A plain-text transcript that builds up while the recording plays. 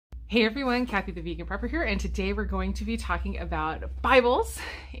Hey everyone, Kathy the Vegan Prepper here, and today we're going to be talking about Bibles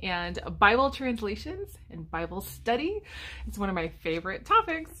and Bible translations and Bible study. It's one of my favorite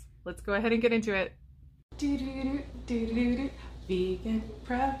topics. Let's go ahead and get into it. Vegan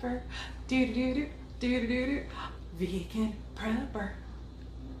Prepper. Vegan Prepper.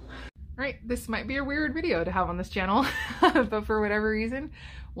 Alright, this might be a weird video to have on this channel, but for whatever reason,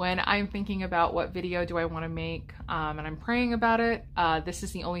 when I'm thinking about what video do I want to make and I'm praying about it, this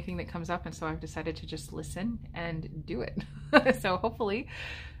is the only thing that comes up, and so I've decided to just listen and do it. So hopefully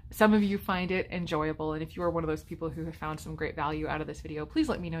some of you find it enjoyable, and if you are one of those people who have found some great value out of this video, please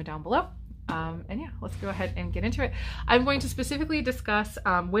let me know down below. And yeah, let's go ahead and get into it. I'm going to specifically discuss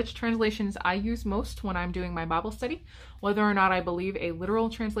which translations I use most when I'm doing my Bible study, whether or not I believe a literal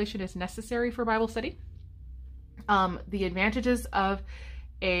translation is necessary for Bible study, the advantages of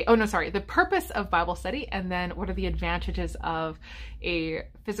the purpose of Bible study, and then what are the advantages of a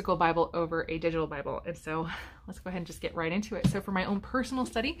physical Bible over a digital Bible. And so let's go ahead and just get right into it. So for my own personal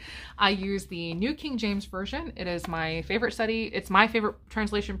study, I use the New King James Version. It is my favorite study. It's my favorite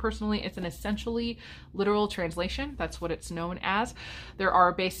translation personally. It's an essentially literal translation. That's what it's known as. There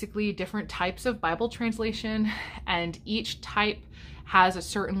are basically different types of Bible translation, and each type has a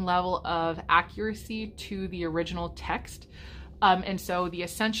certain level of accuracy to the original text. And so the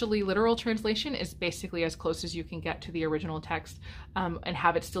essentially literal translation is basically as close as you can get to the original text and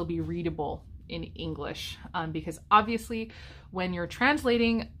have it still be readable in English. Because obviously when you're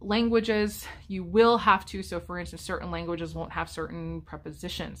translating languages, you will have to, so for instance, certain languages won't have certain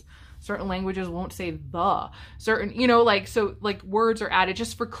prepositions. Certain languages won't say the, certain, like words are added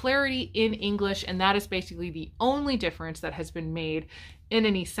just for clarity in English. And that is basically the only difference that has been made in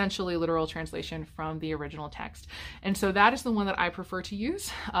an essentially literal translation from the original text. And so that is the one that I prefer to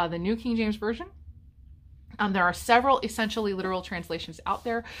use, the New King James Version. There are several essentially literal translations out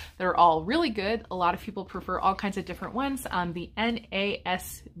there that are all really good. A lot of people prefer all kinds of different ones. The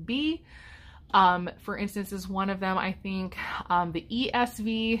NASB, for instance, is one of them, I think. The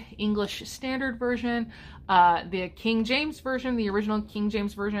ESV, English Standard Version, the King James Version, the original King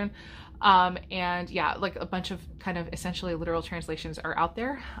James Version, and yeah, like a bunch of kind of essentially literal translations are out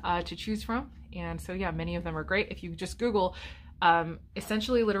there to choose from. And so yeah, many of them are great. If you just Google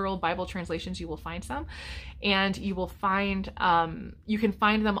essentially literal Bible translations, you will find some, and you will find you can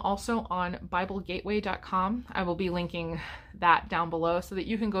find them also on BibleGateway.com. I will be linking that down below so that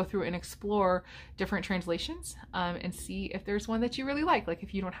you can go through and explore different translations and see if there's one that you really like. Like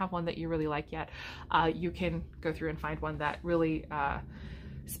if you don't have one that you really like yet, you can go through and find one that really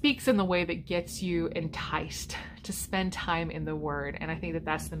speaks in the way that gets you enticed to spend time in the Word. And I think that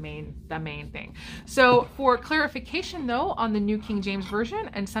that's the main thing. So for clarification though, on the New King James Version,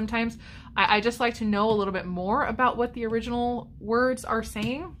 and sometimes I just like to know a little bit more about what the original words are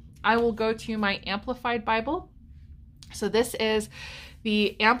saying, I will go to my Amplified Bible. So this is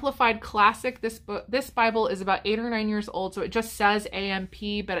the Amplified Classic. This Bible is about 8 or 9 years old, so it just says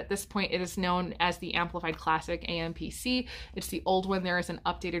AMP, but at this point it is known as the Amplified Classic, AMPC. It's the old one. There is an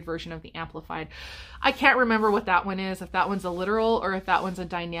updated version of the Amplified. I can't remember what that one is, if that one's a literal or if that one's a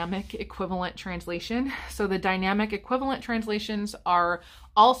dynamic equivalent translation. So the dynamic equivalent translations are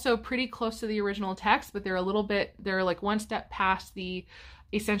also pretty close to the original text, but they're like one step past the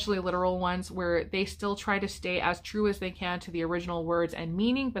essentially literal ones, where they still try to stay as true as they can to the original words and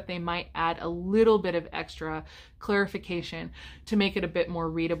meaning, but they might add a little bit of extra clarification to make it a bit more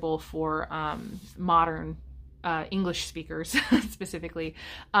readable for modern English speakers specifically.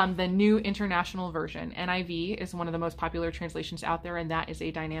 The New International Version, NIV, is one of the most popular translations out there, and that is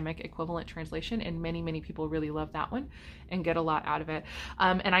a dynamic equivalent translation, and many people really love that one and get a lot out of it.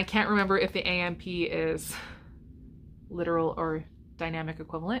 And I can't remember if the AMP is literal or dynamic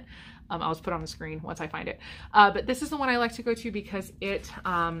equivalent. I'll just put on the screen once I find it. But this is the one I like to go to because it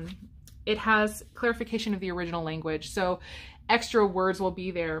has clarification of the original language. So extra words will be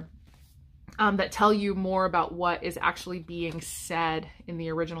there that tell you more about what is actually being said in the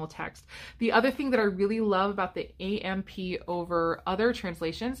original text. The other thing that I really love about the AMP over other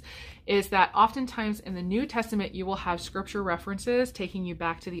translations is that oftentimes in the New Testament you will have scripture references taking you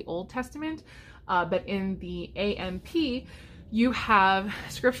back to the Old Testament, but in the AMP you have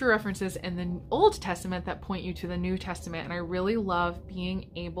scripture references in the Old Testament that point you to the New Testament. And I really love being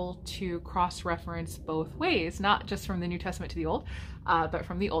able to cross-reference both ways, not just from the New Testament to the Old, but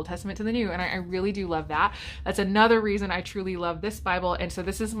from the Old Testament to the New. And I really do love that. That's another reason I truly love this Bible. And so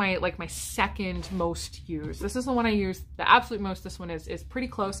this is my second most used. This is the one I use the absolute most. This one is pretty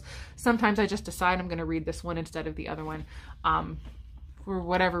close. Sometimes I just decide I'm going to read this one instead of the other one. For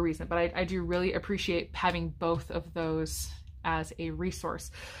whatever reason, but I do really appreciate having both of those as a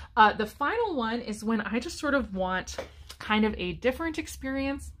resource. The final one is when I just sort of want kind of a different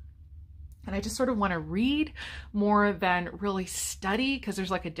experience. And I just sort of want to read more than really study, because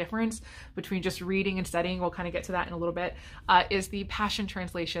there's like a difference between just reading and studying. We'll kind of get to that in a little bit, is the Passion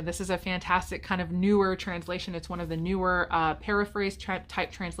Translation. This is a fantastic kind of newer translation. It's one of the newer paraphrase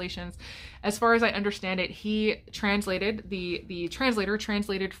type translations. As far as I understand it, he translated, the translator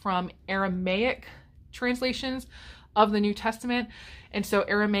translated from Aramaic translations of the New Testament. And so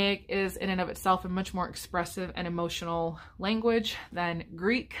Aramaic is in and of itself a much more expressive and emotional language than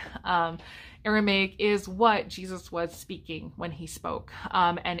Greek. Aramaic is what Jesus was speaking when he spoke.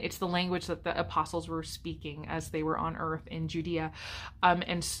 And it's the language that the apostles were speaking as they were on earth in Judea.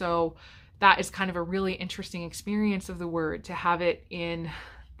 And so that is kind of a really interesting experience of the word, to have it in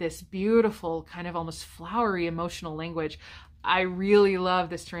this beautiful, kind of almost flowery emotional language. I really love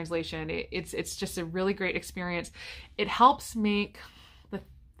this translation. It's just a really great experience. It helps make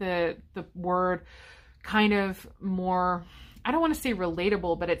the word kind of more, I don't want to say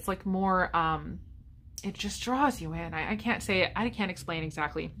relatable, but it's like more, it just draws you in. I can't say it. I can't explain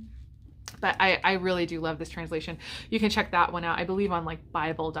exactly, but I really do love this translation. You can check that one out, I believe, on like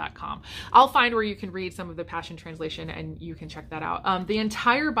Bible.com. I'll find where you can read some of the Passion Translation and you can check that out. The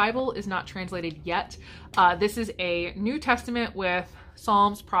entire Bible is not translated yet. This is a New Testament with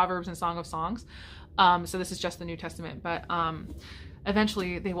Psalms, Proverbs, and Song of Songs. So this is just the New Testament, but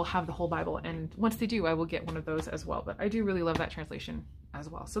eventually they will have the whole Bible. And once they do, I will get one of those as well. But I do really love that translation as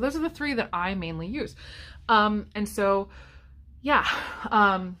well. So those are the three that I mainly use. And so, yeah.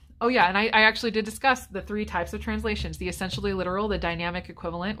 Oh yeah, and I actually did discuss the three types of translations: the essentially literal, the dynamic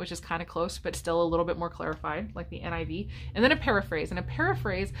equivalent, which is kind of close, but still a little bit more clarified, like the NIV, and then a paraphrase. And a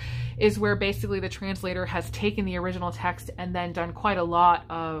paraphrase is where basically the translator has taken the original text and then done quite a lot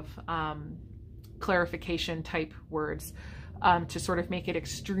of clarification type words to sort of make it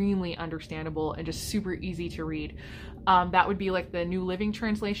extremely understandable and just super easy to read. That would be like the New Living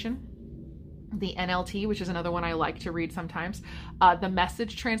Translation, the NLT, which is another one I like to read sometimes, the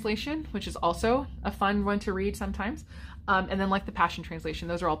Message Translation, which is also a fun one to read sometimes, and then like the Passion Translation.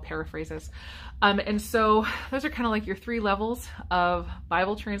 Those are all paraphrases. And so those are kind of like your three levels of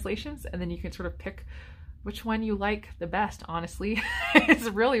Bible translations, and then you can sort of pick which one you like the best, honestly. It's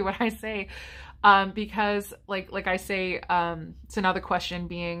really what I say, because like I say, so now the question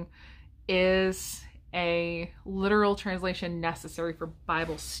being, is a literal translation necessary for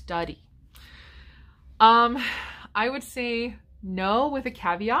Bible study? I would say no, with a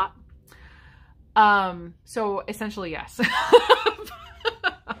caveat. So essentially, yes.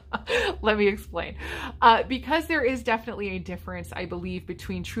 Let me explain. Because there is definitely a difference, I believe,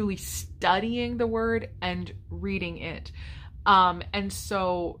 between truly studying the word and reading it. And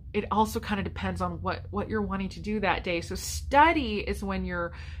so it also kind of depends on what you're wanting to do that day. So study is when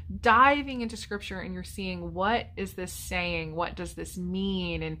you're diving into scripture and you're seeing, what is this saying? What does this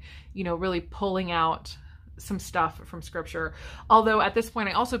mean? And, you know, really pulling out some stuff from scripture. Although at this point,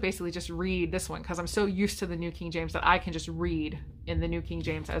 I also basically just read this one because I'm so used to the New King James that I can just read in the New King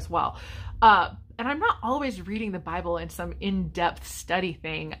James as well. And I'm not always reading the Bible in some in-depth study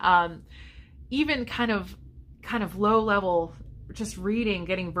thing. Even kind of low level, just reading,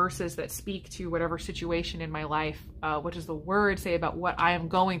 getting verses that speak to whatever situation in my life. What does the word say about what I am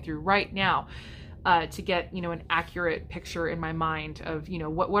going through right now? To get, you know, an accurate picture in my mind of, you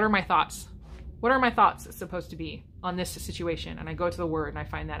know, what are my thoughts? What are my thoughts supposed to be on this situation? And I go to the word and I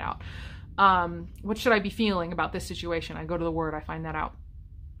find that out. What should I be feeling about this situation? I go to the word, I find that out.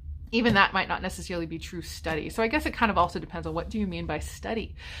 Even that might not necessarily be true study. So I guess it kind of also depends on what do you mean by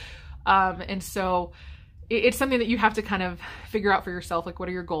study? And so it's something that you have to kind of figure out for yourself. Like, what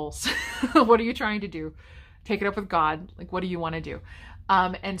are your goals? What are you trying to do? Take it up with God. Like, what do you want to do?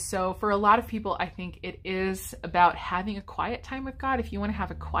 And so for a lot of people, I think it is about having a quiet time with God. If you want to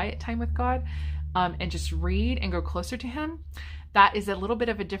have a quiet time with God, and just read and go closer to him, that is a little bit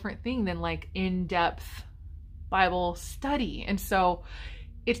of a different thing than like in-depth Bible study. And so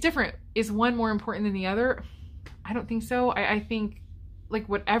it's different. Is one more important than the other? I don't think so. I think like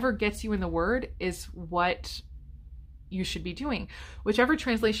whatever gets you in the word is what you should be doing. Whichever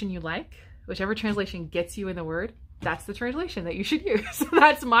translation you like, whichever translation gets you in the word, that's the translation that you should use.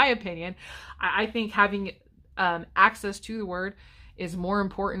 That's my opinion. I think having access to the word is more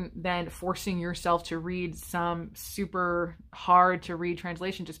important than forcing yourself to read some super hard to read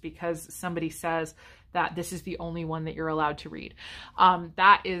translation just because somebody says that this is the only one that you're allowed to read.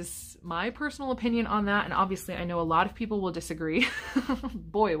 That is my personal opinion on that. And obviously I know a lot of people will disagree.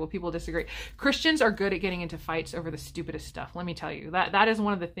 Boy, will people disagree. Christians are good at getting into fights over the stupidest stuff. Let me tell you, that is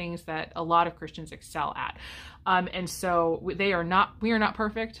one of the things that a lot of Christians excel at. And so we are not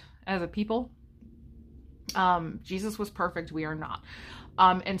perfect as a people. Jesus was perfect. We are not.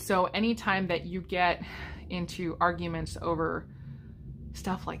 And so anytime that you get into arguments over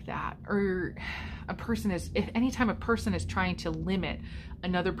stuff like that, or anytime a person is trying to limit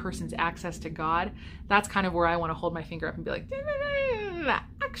another person's access to God, that's kind of where I want to hold my finger up and be like,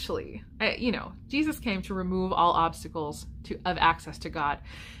 actually, Jesus came to remove all obstacles of access to God.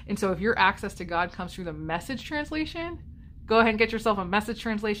 And so if your access to God comes through the Message translation, go ahead and get yourself a Message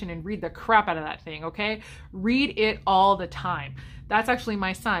translation and read the crap out of that thing, okay? Read it all the time. That's actually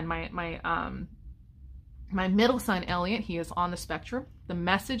my son, my middle son, Elliot. He is on the spectrum. The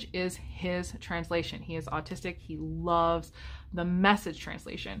Message is his translation. He is autistic. He loves the Message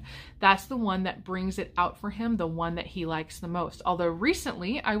translation. That's the one that brings it out for him, the one that he likes the most. Although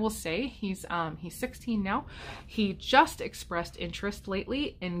recently, I will say, he's 16 now. He just expressed interest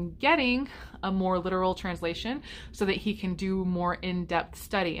lately in getting a more literal translation so that he can do more in-depth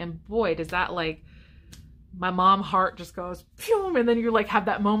study. And boy, does that, like, my mom heart just goes, phew, and then you like have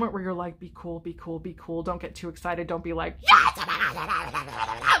that moment where you're like, be cool, be cool, be cool. Don't get too excited. Don't be like,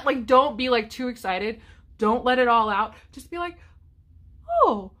 yes! Like, don't be like too excited. Don't let it all out. Just be like,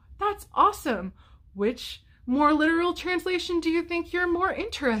 oh, that's awesome. Which more literal translation do you think you're more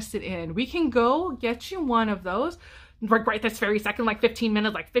interested in? We can go get you one of those right this very second, like 15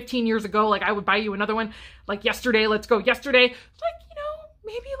 minutes, like 15 years ago. Like, I would buy you another one, like yesterday. Let's go yesterday. Like,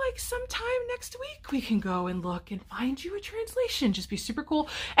 maybe like sometime next week we can go and look and find you a translation. Just be super cool.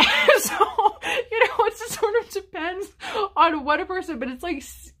 And so, it just sort of depends on what a person, but it's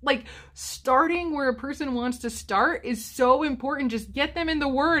like starting where a person wants to start is so important. Just get them in the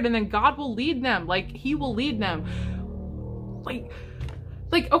Word and then God will lead them. Like, he will lead them. Like,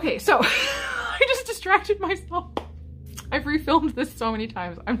 okay, so I just distracted myself. I've refilmed this so many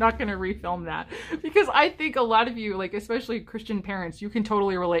times. I'm not going to refilm that because I think a lot of you, like especially Christian parents, you can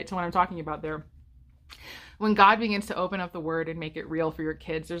totally relate to what I'm talking about there. When God begins to open up the Word and make it real for your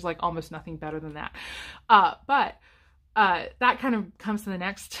kids, there's like almost nothing better than that. But that kind of comes to the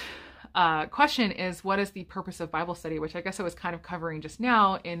next question is, what is the purpose of Bible study? Which I guess I was kind of covering just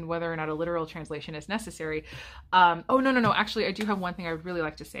now in whether or not a literal translation is necessary. Oh, no. Actually, I do have one thing I would really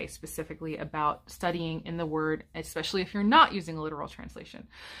like to say specifically about studying in the Word, especially if you're not using a literal translation.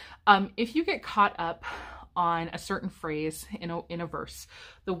 If you get caught up on a certain phrase in a verse,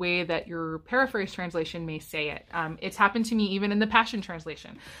 the way that your paraphrase translation may say it. It's happened to me even in the Passion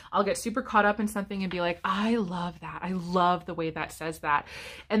Translation. I'll get super caught up in something and be like, I love that. I love the way that says that.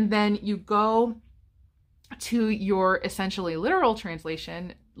 And then you go to your essentially literal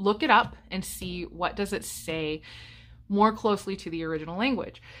translation, look it up and see what does it say more closely to the original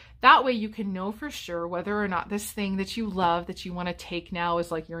language. That way you can know for sure whether or not this thing that you love, that you want to take now is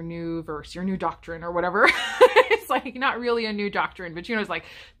like your new verse, your new doctrine or whatever. It's like not really a new doctrine, but it's like,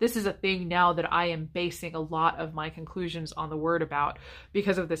 this is a thing now that I am basing a lot of my conclusions on the Word about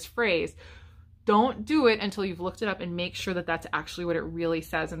because of this phrase. Don't do it until you've looked it up and make sure that that's actually what it really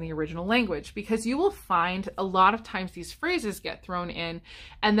says in the original language, because you will find a lot of times these phrases get thrown in,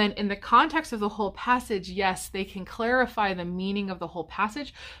 and then in the context of the whole passage, yes, they can clarify the meaning of the whole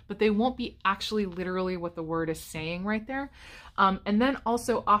passage, but they won't be actually literally what the Word is saying right there. And then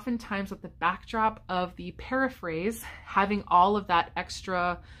also oftentimes with the backdrop of the paraphrase, having all of that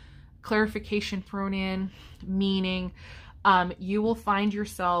extra clarification thrown in, meaning, you will find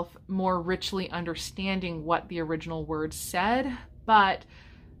yourself more richly understanding what the original word said, but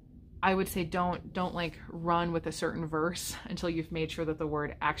I would say don't like run with a certain verse until you've made sure that the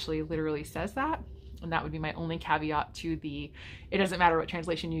Word actually literally says that. And that would be my only caveat to it doesn't matter what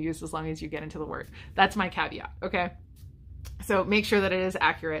translation you use as long as you get into the Word. That's my caveat, okay? So make sure that it is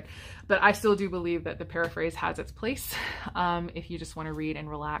accurate, but I still do believe that the paraphrase has its place. If you just want to read and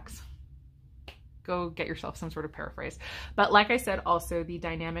relax, go get yourself some sort of paraphrase. But like I said, also the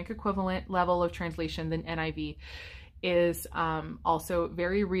dynamic equivalent level of translation, the NIV, is also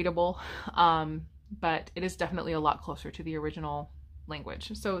very readable, but it is definitely a lot closer to the original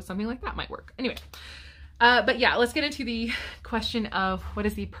language. So something like that might work. Anyway, but yeah, let's get into the question of what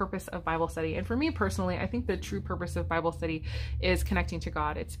is the purpose of Bible study. And for me personally, I think the true purpose of Bible study is connecting to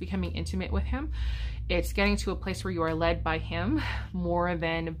God. It's becoming intimate with Him. It's getting to a place where you are led by Him more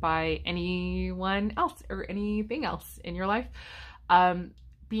than by anyone else or anything else in your life.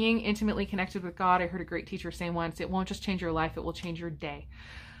 Being intimately connected with God, I heard a great teacher say once, it won't just change your life, it will change your day.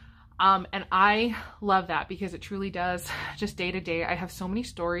 And I love that because it truly does, just day to day. I have so many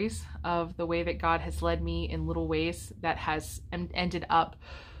stories of the way that God has led me in little ways that has ended up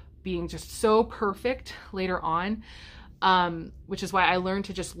being just so perfect later on. Which is why I learned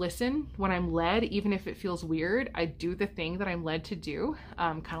to just listen when I'm led, even if it feels weird. I do the thing that I'm led to do,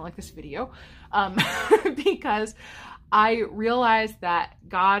 kind of like this video, because I realize that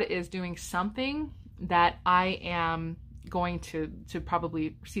God is doing something that I am going to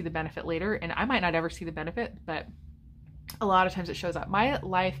probably see the benefit later, and I might not ever see the benefit, but a lot of times it shows up. My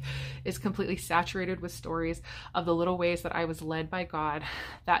life is completely saturated with stories of the little ways that I was led by God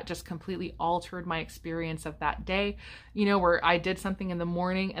that just completely altered my experience of that day. You know, where I did something in the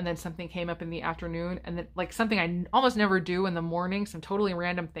morning and then something came up in the afternoon, and then like something I almost never do in the morning, some totally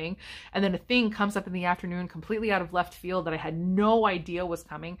random thing, and then a thing comes up in the afternoon completely out of left field that I had no idea was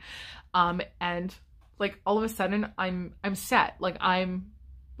coming. And like all of a sudden I'm set.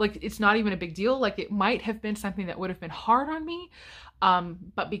 Like, it's not even a big deal. Like, it might have been something that would have been hard on me.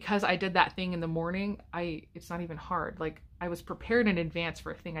 But because I did that thing in the morning, it's not even hard. Like, I was prepared in advance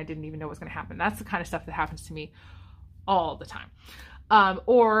for a thing I didn't even know was going to happen. That's the kind of stuff that happens to me all the time.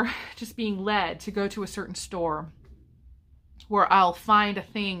 Or just being led to go to a certain store where I'll find a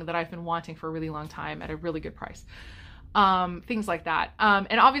thing that I've been wanting for a really long time at a really good price. Things like that.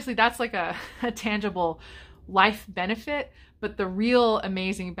 And obviously that's like a tangible life benefit, but the real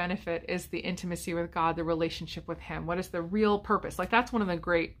amazing benefit is the intimacy with God, the relationship with Him. What is the real purpose? Like, that's one of the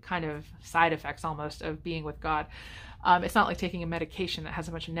great kind of side effects almost of being with God. It's not like taking a medication that has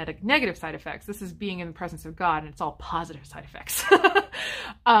a bunch of negative side effects. This is being in the presence of God, and it's all positive side effects.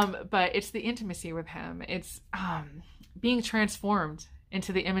 But it's the intimacy with Him. It's being transformed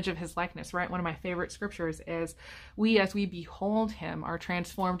into the image of His likeness, right? One of my favorite scriptures is, we, as we behold Him, are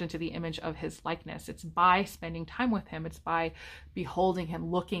transformed into the image of His likeness. It's by spending time with Him. It's by beholding Him,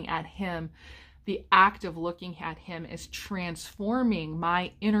 looking at Him. The act of looking at Him is transforming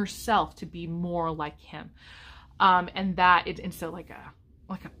my inner self to be more like Him. And so like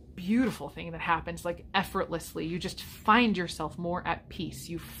a beautiful thing that happens like effortlessly. You just find yourself more at peace.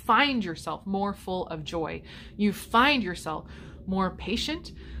 You find yourself more full of joy. You find yourself more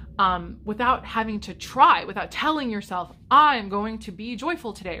patient, without having to try, without telling yourself, I'm going to be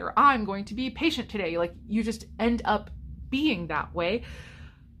joyful today, or I'm going to be patient today. Like, you just end up being that way,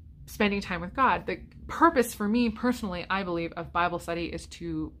 spending time with God. The purpose for me personally, I believe, of Bible study is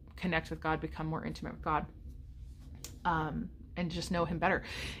to connect with God, become more intimate with God, and just know Him better.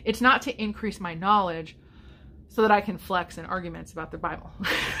 It's not to increase my knowledge so that I can flex in arguments about the Bible.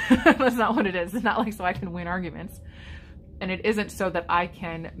 That's not what it is. It's not like so I can win arguments. And it isn't so that I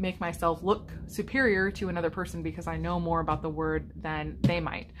can make myself look superior to another person because I know more about the word than they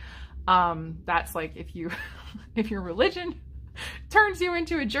might. That's like, if your religion turns you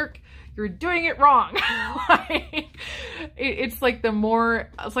into a jerk, you're doing it wrong. It's like the more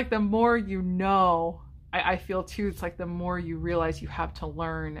you know, I feel too, it's like the more you realize you have to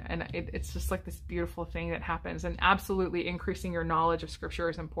learn, and it's just like this beautiful thing that happens. And absolutely increasing your knowledge of scripture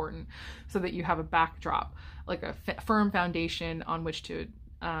is important so that you have a backdrop, like a firm foundation on which to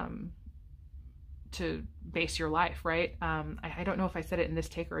base your life, right? I don't know if I said it in this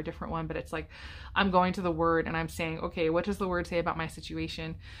take or a different one, but it's like, I'm going to the word and I'm saying, okay, what does the word say about my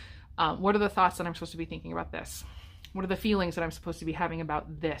situation? What are the thoughts that I'm supposed to be thinking about this? What are the feelings that I'm supposed to be having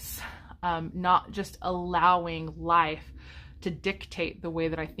about this? Not just allowing life to dictate the way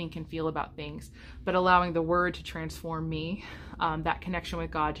that I think and feel about things, but allowing the word to transform me, that connection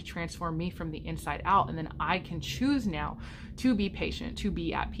with God to transform me from the inside out. And then I can choose now to be patient, to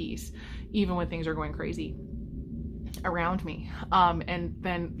be at peace, even when things are going crazy around me. And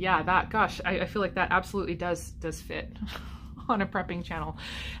then, yeah, I feel like that absolutely does fit on a prepping channel.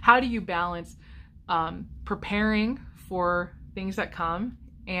 How do you balance preparing for things that come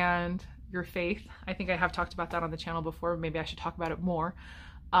and your faith? I think I have talked about that on the channel before. Maybe I should talk about it more.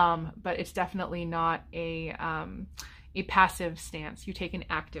 But it's definitely not a passive stance. You take an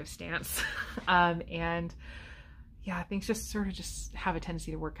active stance. And yeah, things just sort of just have a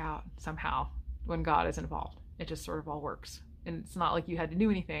tendency to work out somehow when God is involved. It just sort of all works. And it's not like you had to do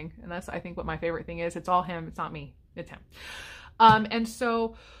anything. And that's, I think, what my favorite thing is. It's all Him. It's not me. It's Him. And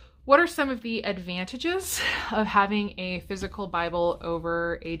so what are some of the advantages of having a physical Bible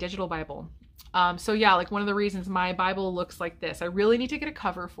over a digital Bible? So yeah, like one of the reasons my Bible looks like this, I really need to get a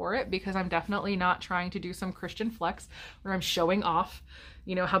cover for it because I'm definitely not trying to do some Christian flex where I'm showing off,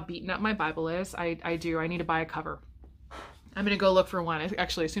 you know, how beaten up my Bible is. I need to buy a cover. I'm going to go look for one.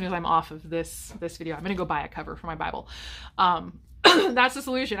 Actually, as soon as I'm off of this video, I'm going to go buy a cover for my Bible. That's the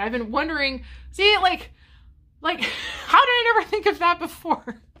solution. I've been wondering, see, like, how did I never think of that before?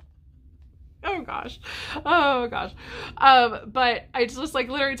 Oh gosh. Oh gosh. But I just like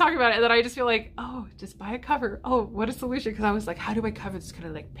literally talking about it, and then I just feel like, oh, just buy a cover. Oh, what a solution. Cause I was like, how do I cover this? Kind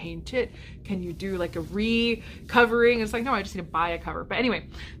of like paint it? Can you do like a re-covering? It's like, no, I just need to buy a cover. But anyway,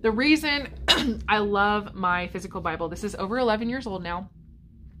 the reason I love my physical Bible, this is over 11 years old now.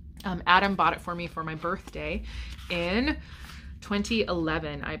 Adam bought it for me for my birthday in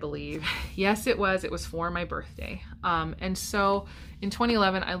 2011, I believe. Yes, it was for my birthday. And so in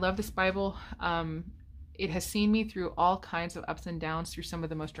 2011, I love this Bible. It has seen me through all kinds of ups and downs, through some of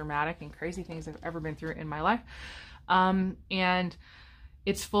the most dramatic and crazy things I've ever been through in my life. And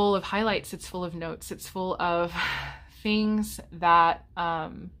it's full of highlights. It's full of notes. It's full of things that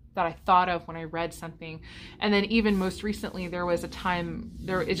I thought of when I read something. And then even most recently, there was a time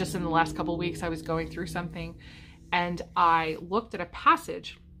it's just in the last couple of weeks, I was going through something and I looked at a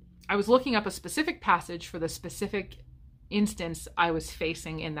passage. I was looking up a specific passage for the specific instance I was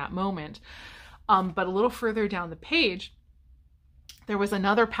facing in that moment. But a little further down the page, there was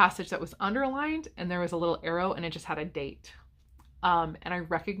another passage that was underlined and there was a little arrow and it just had a date. And I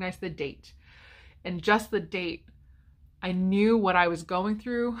recognized the date, and just the date, I knew what I was going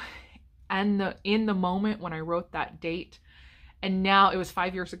through and in the moment when I wrote that date. And now it was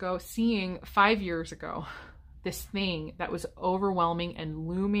 5 years ago, seeing 5 years ago, this thing that was overwhelming and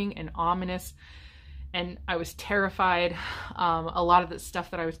looming and ominous. And I was terrified. A lot of the stuff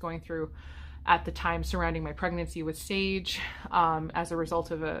that I was going through at the time surrounding my pregnancy with Sage, as a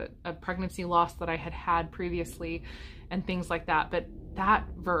result of a pregnancy loss that I had had previously and things like that. But that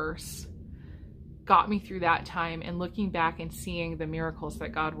verse got me through that time, and looking back and seeing the miracles that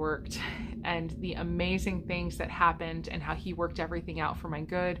God worked and the amazing things that happened and how he worked everything out for my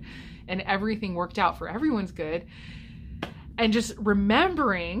good, and everything worked out for everyone's good. And just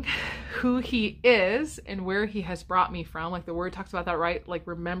remembering who he is and where he has brought me from. Like the word talks about that, right? Like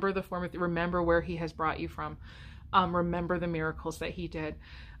remember remember where he has brought you from. Remember the miracles that he did.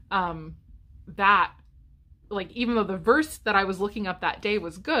 Like, even though the verse that I was looking up that day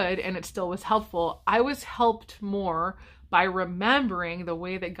was good and it still was helpful, I was helped more by remembering the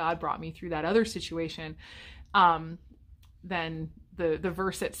way that God brought me through that other situation, than the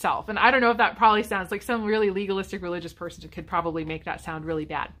verse itself. And I don't know if that probably sounds like some really legalistic religious person could probably make that sound really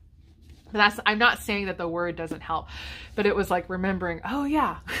bad. But I'm not saying that the word doesn't help, but it was like remembering, oh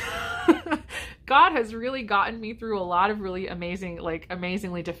yeah, God has really gotten me through a lot of really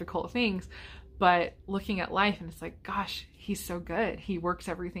amazingly difficult things. But looking at life, and it's like, gosh, he's so good. He works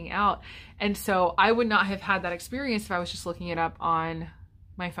everything out. And so I would not have had that experience if I was just looking it up on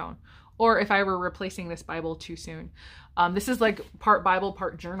my phone, or if I were replacing this Bible too soon. This is like part Bible,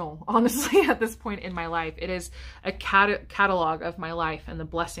 part journal, honestly, at this point in my life. It is a catalog of my life and the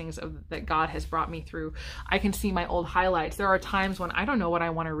blessings that God has brought me through. I can see my old highlights. There are times when I don't know what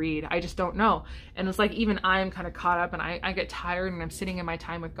I want to read. I just don't know. And it's like, even I'm kind of caught up, and I get tired, and I'm sitting in my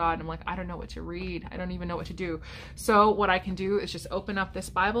time with God, and I'm like, I don't know what to read. I don't even know what to do. So what I can do is just open up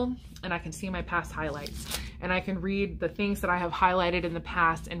this Bible, and I can see my past highlights, and I can read the things that I have highlighted in the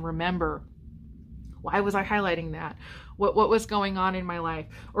past and remember, why was I highlighting that? What was going on in my life?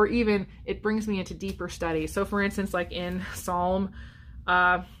 Or even it brings me into deeper study. So for instance, like in Psalm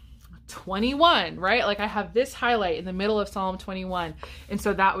 21, right? Like I have this highlight in the middle of Psalm 21. And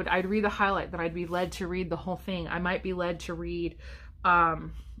so I'd read the highlight, then I'd be led to read the whole thing. I might be led to read,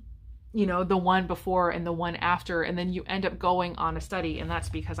 the one before and the one after, and then you end up going on a study, and that's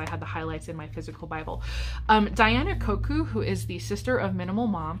because I had the highlights in my physical Bible. Diana Koku, who is the sister of Minimal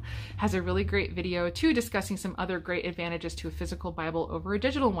Mom, has a really great video too, discussing some other great advantages to a physical Bible over a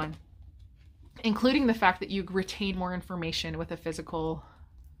digital one, including the fact that you retain more information with a physical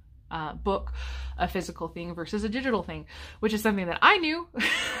book, a physical thing versus a digital thing, which is something that I knew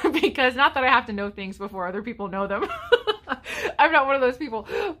because not that I have to know things before other people know them. I'm not one of those people,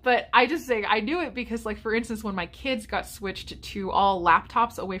 but I just say I knew it because, like, for instance, when my kids got switched to all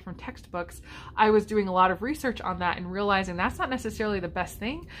laptops away from textbooks, I was doing a lot of research on that and realizing that's not necessarily the best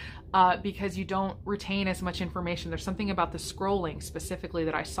thing, because you don't retain as much information. There's something about the scrolling specifically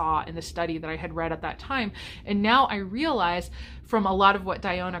that I saw in the study that I had read at that time. And now I realize from a lot of what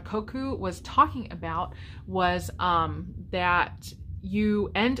Diana Koku was talking about was that you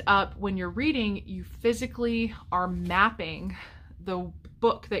end up, when you're reading, you physically are mapping the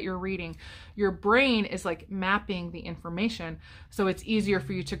book that you're reading. Your brain is like mapping the information, so it's easier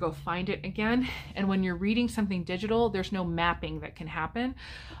for you to go find it again. And when you're reading something digital, there's no mapping that can happen.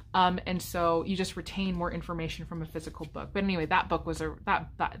 And so you just retain more information from a physical book. But anyway, that book was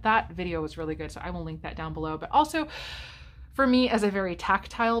that video was really good. So I will link that down below. But also for me as a very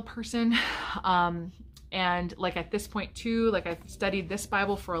tactile person, and like at this point too, like I've studied this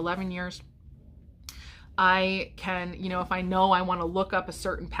Bible for 11 years. I can, you know, if I know I want to look up a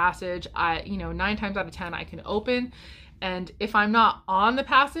certain passage, you know, 9 times out of 10, I can open. And if I'm not on the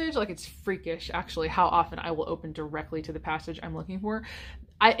passage, like, it's freakish actually how often I will open directly to the passage I'm looking for.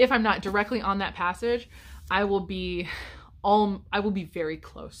 If I'm not directly on that passage, I will be very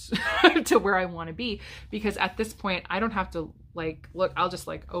close to where I want to be, because at this point I don't have to like look, I'll just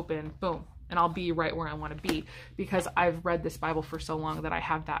like open, boom, and I'll be right where I want to be, because I've read this Bible for so long that I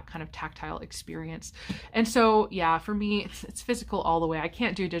have that kind of tactile experience. And so, yeah, for me, it's physical all the way. I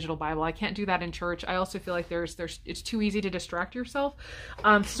can't do digital Bible. I can't do that in church. I also feel like it's too easy to distract yourself.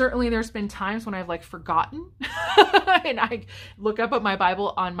 Certainly there's been times when I've like forgotten and I look up my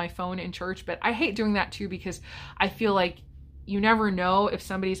Bible on my phone in church, but I hate doing that too, because I feel like you never know if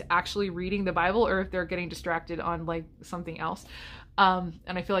somebody's actually reading the Bible or if they're getting distracted on like something else. And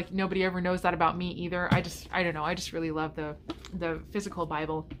I feel like nobody ever knows that about me either. I don't know. I just really love the physical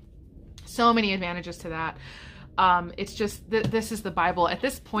Bible. So many advantages to that. It's just this is the Bible. At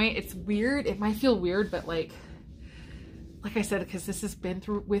this point, it's weird. It might feel weird, but like I said, because this has been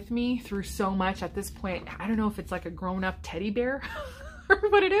with me through so much at this point, I don't know if it's like a grown up teddy bear or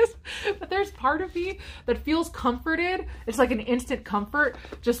what it is, but there's part of me that feels comforted. It's like an instant comfort,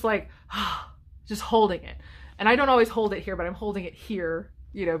 just like, just holding it. And I don't always hold it here, but I'm holding it here,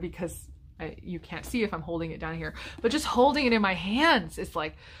 you know, because you can't see if I'm holding it down here, but just holding it in my hands. It's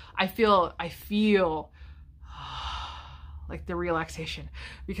like, I feel like the relaxation,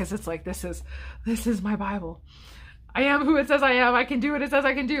 because it's like, this is my Bible. I am who it says I am. I can do what it says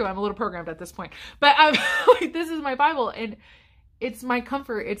I can do. I'm a little programmed at this point, but I'm like, this is my Bible, and it's my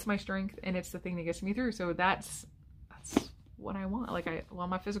comfort, it's my strength, and it's the thing that gets me through. So that's what I want. Like, I want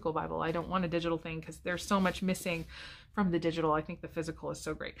my physical Bible. I don't want a digital thing, because there's so much missing from the digital. I think the physical is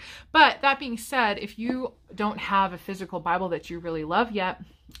so great. But that being said, if you don't have a physical Bible that you really love yet,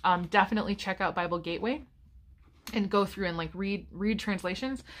 definitely check out Bible Gateway and go through and like read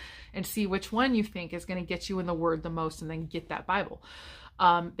translations and see which one you think is going to get you in the Word the most, and then get that Bible.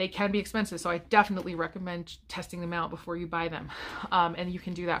 They can be expensive, so I definitely recommend testing them out before you buy them. And you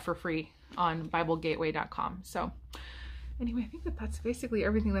can do that for free on BibleGateway.com. So anyway, I think that's basically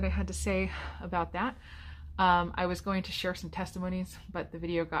everything that I had to say about that. I was going to share some testimonies, but the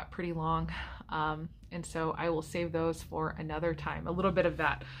video got pretty long. And so I will save those for another time. A little bit of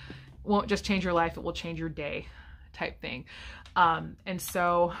that won't just change your life, it will change your day type thing. And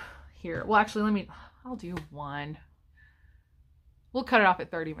so here, well, actually, I'll do one. We'll cut it off at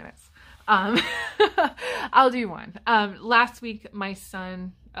 30 minutes. I'll do one. Last week, my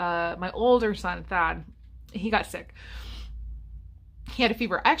son, my older son, Thad, he got sick. He had a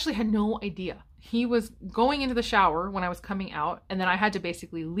fever. I actually had no idea. He was going into the shower when I was coming out, and then I had to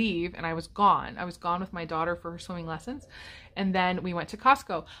basically leave, and I was gone. I was gone with my daughter for her swimming lessons, and then we went to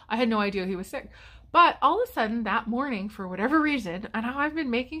Costco. I had no idea he was sick. But all of a sudden that morning, for whatever reason, and I've been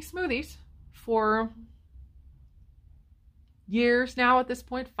making smoothies for years now at this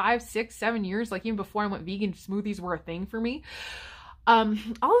point, 5, 6, 7 years, like even before I went vegan, smoothies were a thing for me. All of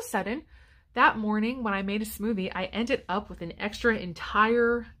a sudden, that morning when I made a smoothie, I ended up with an extra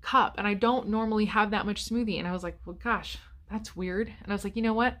entire cup, and I don't normally have that much smoothie. And I was like, well, gosh, that's weird. And I was like, you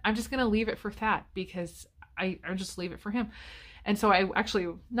know what? I'm just going to leave it for Thad, because I'll just leave it for him. And so I actually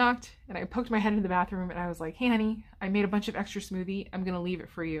knocked and I poked my head into the bathroom, and I was like, hey, honey, I made a bunch of extra smoothie. I'm going to leave it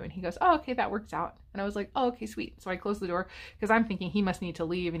for you. And he goes, oh, okay, that works out. And I was like, oh, okay, sweet. So I closed the door, because I'm thinking he must need to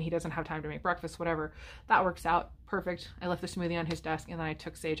leave and he doesn't have time to make breakfast, whatever. That works out. Perfect. I left the smoothie on his desk, and then I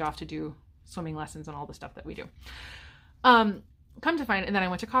took Sage off to do swimming lessons and all the stuff that we do. Come to find, and then I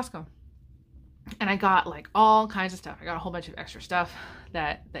went to Costco, and I got like all kinds of stuff. I got a whole bunch of extra stuff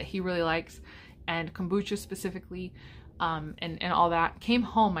that he really likes, and kombucha specifically, and all that. Came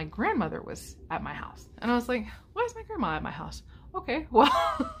home, my grandmother was at my house, and I was like, why is my grandma at my house? Okay, well,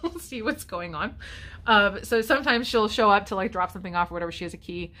 we'll see what's going on. So sometimes she'll show up to like drop something off or whatever. She has a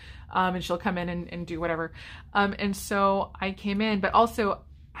key, and she'll come in and do whatever. And so I came in, but also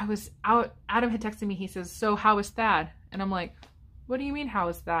I was out. Adam had texted me. He says, so how is Thad? And I'm like, what do you mean, how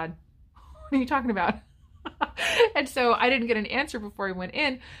is Thad? What are you talking about? And so I didn't get an answer before he went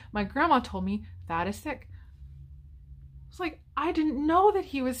in. My grandma told me Thad is sick. I was like, I didn't know that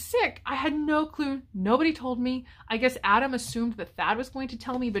he was sick. I had no clue. Nobody told me. I guess Adam assumed that Thad was going to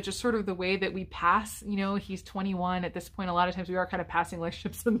tell me, but just sort of the way that we pass, you know, he's 21 at this point. A lot of times we are kind of passing like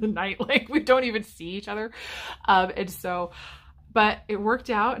ships in the night. Like we don't even see each other. And so, but it worked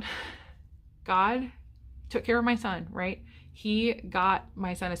out. God took care of my son, right? He got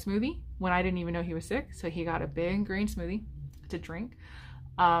my son a smoothie when I didn't even know he was sick. So he got a big green smoothie to drink,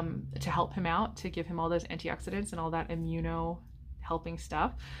 to help him out, to give him all those antioxidants and all that immuno helping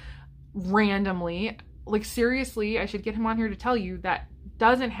stuff. Randomly, like seriously, I should get him on here to tell you that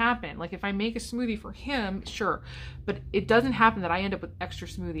doesn't happen. Like if I make a smoothie for him, sure, but it doesn't happen that I end up with extra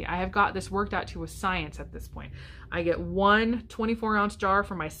smoothie. I have got this worked out to a science at this point. I get one 24-ounce jar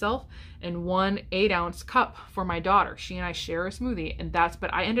for myself and one 8-ounce cup for my daughter. She and I share a smoothie, and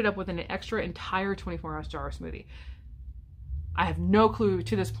but I ended up with an extra entire 24-ounce jar of smoothie. I have no clue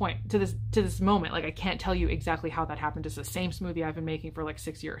to this point, to this moment. Like I can't tell you exactly how that happened. It's the same smoothie I've been making for like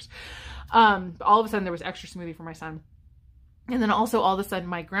 6 years. All of a sudden there was extra smoothie for my son. And then also all of a sudden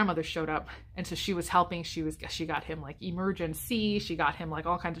my grandmother showed up, and so she was helping. She got him like emergency. She got him like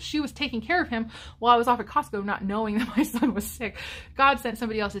all kinds of, she was taking care of him while I was off at Costco, not knowing that my son was sick. God sent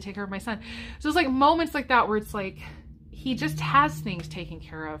somebody else to take care of my son. So it's like moments like that where it's like, he just has things taken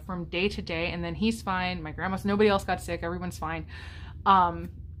care of from day to day, and then he's fine. My grandma's, nobody else got sick. Everyone's fine.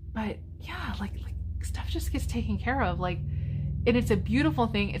 But yeah, like stuff just gets taken care of. Like, and it's a beautiful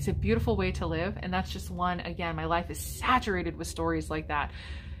thing. It's a beautiful way to live. And that's just one, again, my life is saturated with stories like that.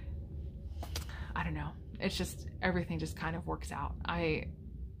 I don't know. It's just, everything just kind of works out.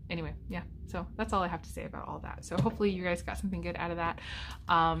 Anyway, yeah. So that's all I have to say about all that. So hopefully you guys got something good out of that.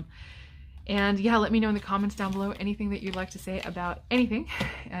 And yeah, let me know in the comments down below anything that you'd like to say about anything.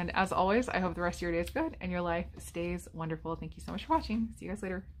 And as always, I hope the rest of your day is good and your life stays wonderful. Thank you so much for watching. See you guys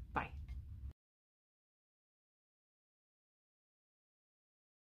later. Bye.